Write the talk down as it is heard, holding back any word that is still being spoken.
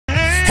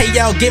Hey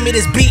yo, give me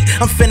this beat,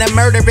 I'm finna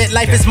murder it.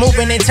 Life is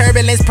moving in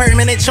turbulence,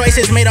 permanent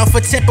choices made off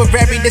of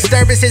temporary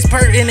disturbances.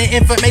 Pertinent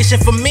information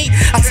for me.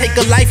 I take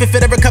a life if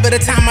it'll recover the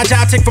time my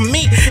job take from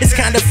me. It's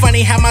kinda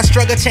funny how my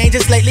struggle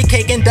changes lately.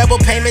 Caking double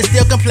payments,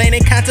 still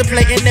complaining,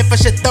 contemplating if I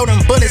should throw them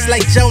bullets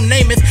like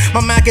J.Nolan.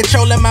 My mind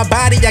controlling my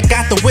body, I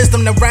got the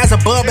wisdom to rise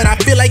above it. I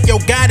feel like yo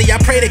Gotti, I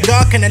pray that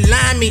God can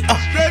align me.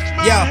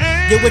 Yo,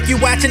 if you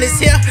watching this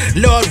here,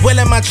 Lord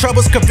willing, my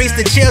troubles could reach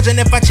the children.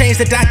 If I change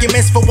the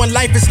documents for one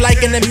life, it's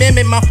like an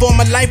amendment. My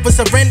former life was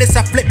horrendous,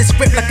 I flipped the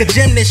script like a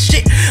gymnast.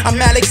 Shit, I'm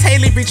Alex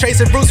Haley,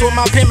 retracing roots with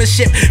my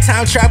penmanship.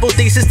 Time travel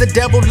thesis, the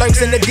devil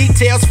lurks in the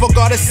details. Fuck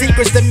all the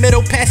secrets, the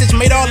middle passage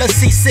made all us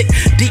seasick.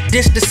 Deep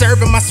dish to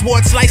serving, my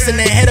sword slicing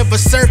the head of a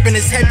serpent.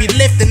 It's heavy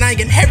lifting, I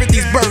inherit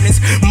these burdens.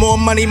 More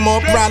money,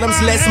 more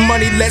problems, less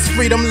money, less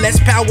freedom, less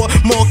power.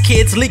 More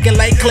kids leaking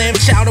like clam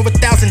chowder,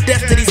 1,000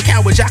 deaths to these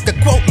cowards. Y'all could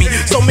quote me.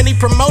 So many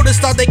promoters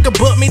thought they could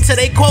book me till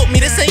they quote me.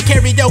 This ain't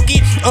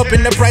karaoke. Up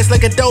in the price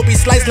like Adobe,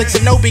 slice like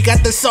Shinobi.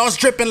 Got the sauce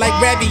dripping like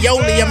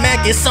ravioli. I'm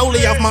acting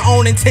solely off my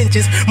own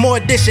intentions. More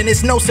addition,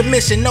 it's no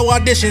submission, no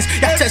auditions.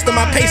 Y'all testing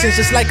my patience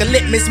just like a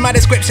litmus. My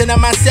description of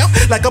myself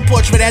like a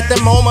portrait at the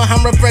moment.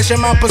 I'm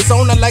refreshing my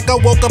persona like I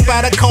woke up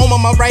out of coma.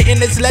 My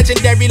writing is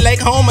legendary like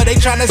Homer. They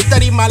tryna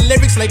study my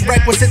lyrics like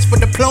requisites for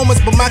diplomas,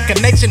 but my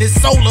connection is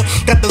solar.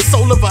 Got the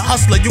soul of a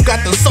hustler, you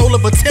got the soul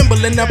of a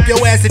Timberland up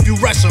your ass if you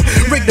rush them.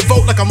 Rig the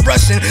vote like I'm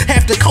Russian.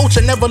 Half the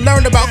culture never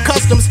learned about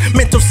customs.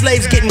 Mental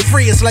slaves getting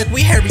free, it's like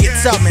we Harriet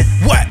Tubman.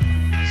 What?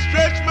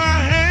 Stretch my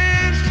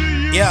hands to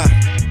you. Yeah.